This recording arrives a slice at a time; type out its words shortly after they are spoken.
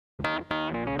Anyway,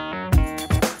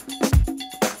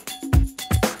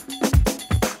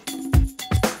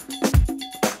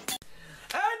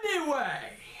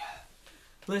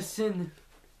 listen,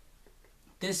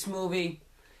 this movie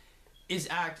is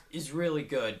really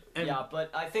good. And yeah,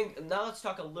 but I think now let's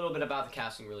talk a little bit about the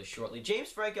casting really shortly. James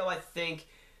Franco, I think,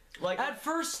 like at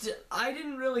first, I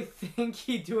didn't really think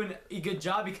he'd do a good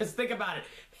job because think about it,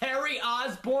 Harry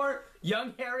Osborn,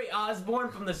 young Harry Osborn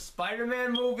from the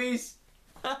Spider-Man movies.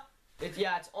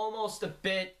 it's almost a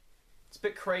bit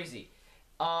crazy,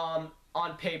 on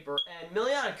paper. And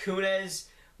Miliana Kunis,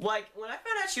 like when I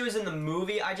found out she was in the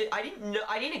movie, I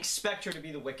didn't expect her to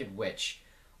be the Wicked Witch.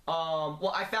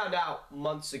 Well, I found out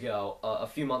a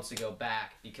few months ago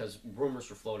back, because rumors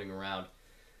were floating around.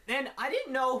 And I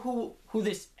didn't know who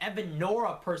this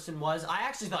Evanora person was. I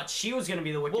actually thought she was going to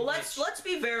be the Wicked Witch. Well, let's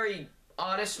be very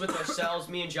honest with ourselves.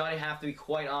 Me and Johnny have to be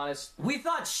quite honest. We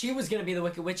thought she was going to be the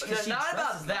Wicked Witch because she not about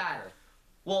dresses that. like her.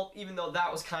 Well, even though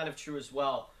that was kind of true as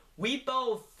well. We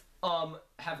both I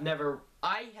have never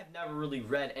really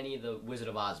read any of the Wizard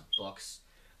of Oz books.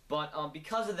 But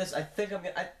because of this, I think I'm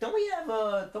gonna. Don't we have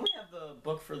the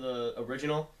book for the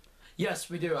original? Yes,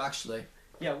 we do actually.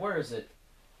 Yeah, where is it?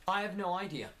 I have no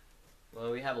idea.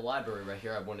 Well, we have a library right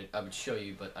here. I would show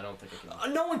you, but I don't think I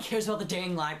can. No one cares about the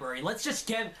dang library. Let's just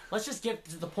get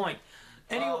to the point.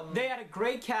 Anyway, they had a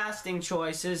great casting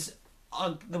choices.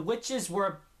 The witches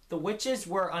were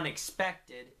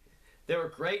unexpected. They were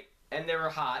great and they were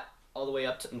hot all the way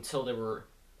up until they were.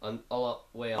 All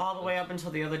the way up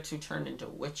until the other two turned into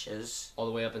witches. All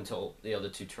the way up until the other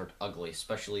two turned ugly,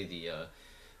 especially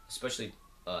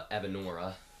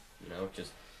Evanora. You know,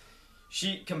 just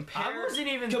she compared. I wasn't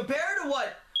even compared to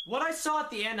what I saw at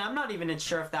the end. I'm not even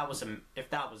sure if that was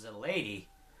a lady.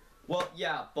 Well,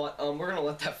 yeah, but we're gonna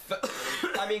let that.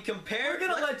 I mean, compared.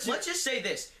 Let's just say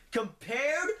this: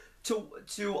 compared to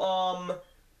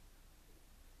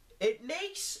it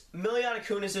makes Miliana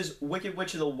Kunis's Wicked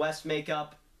Witch of the West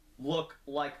makeup look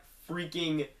like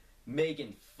freaking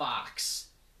Megan Fox.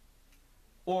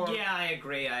 Yeah, I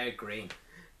agree.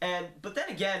 But then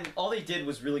again, all they did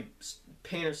was really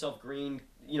paint herself green.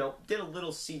 You know, did a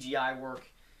little CGI work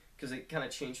because it kind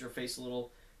of changed her face a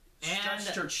little,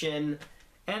 stretched her chin,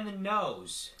 and the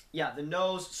nose. Yeah, the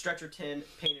nose, stretched her chin,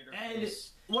 painted her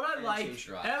face. What I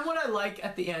like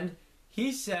at the end,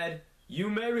 he said, "You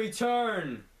may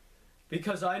return,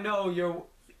 because I know your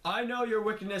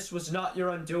wickedness was not your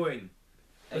undoing.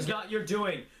 It was not your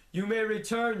doing. You may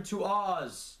return to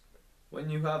Oz when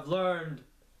you have learned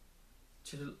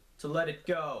to let it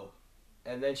go."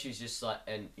 And then she's just like,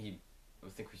 I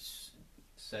think we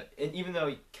said, and even though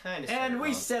he kind of said and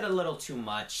we said a little too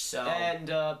much, so. And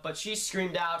but she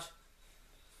screamed out,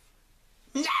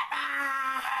 "Never!"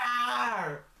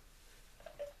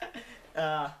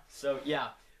 So yeah.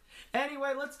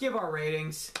 Anyway, let's give our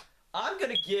ratings. I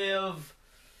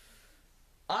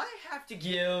have to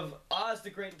give Oz the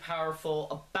Great and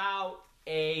Powerful about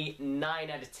a 9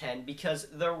 out of 10 because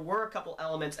there were a couple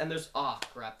elements and there's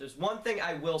one thing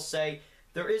I will say.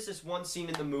 There is this one scene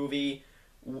in the movie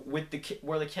with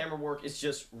where the camera work is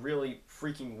just really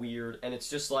freaking weird, and it's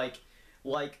just like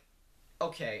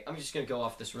okay, I'm just gonna go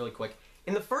off this really quick.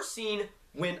 In the first scene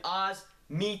when Oz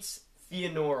meets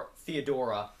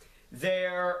Theodora,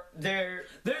 there's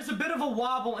a bit of a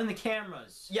wobble in the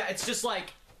cameras. Yeah, it's just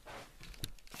like,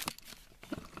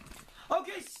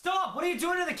 okay, stop! What are you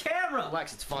doing to the camera?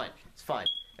 Relax, it's fine. It's fine.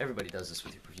 Everybody does this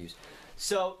with your previews.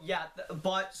 So, yeah,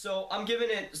 so I'm giving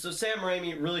it, so Sam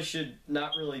Raimi really should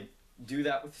not really do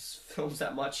that with his films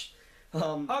that much.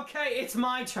 Okay, it's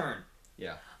my turn.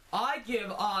 Yeah. I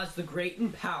give Oz the Great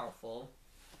and Powerful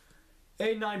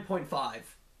a 9.5.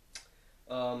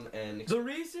 And the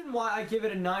reason why I give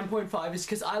it a 9.5 is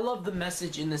because I love the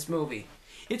message in this movie.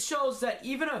 It shows that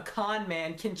even a con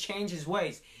man can change his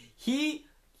ways. He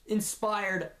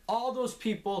inspired all those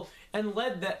people and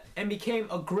became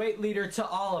a great leader to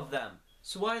all of them.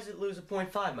 So why does it lose a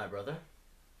 0.5, my brother?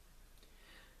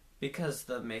 Because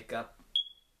the makeup.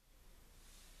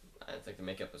 I didn't think the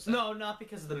makeup was. No, not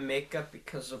because of the makeup.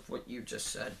 Because of what you just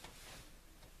said.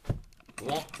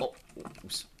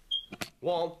 Oops.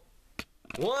 One.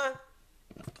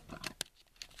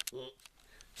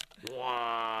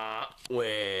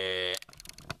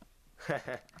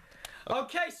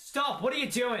 Okay, stop. What are you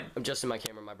doing? I'm adjusting my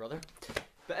camera, my brother.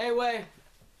 But anyway,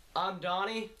 I'm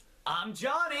Donnie. I'm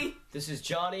Johnny. This is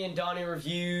Johnny and Donnie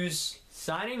Reviews.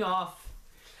 Signing off.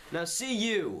 Now see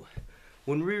you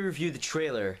when we review the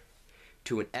trailer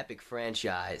to an epic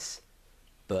franchise.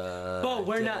 But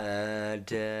we're not.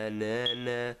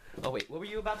 Oh wait, what were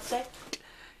you about to say?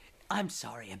 I'm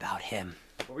sorry about him.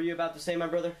 What were you about to say, my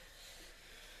brother?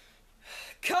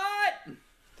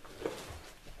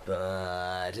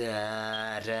 Ba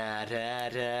da da da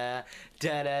da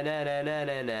da na na na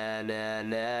na na na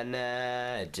na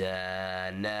na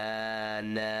da na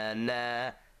na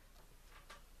na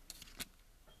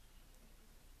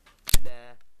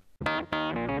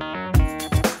na.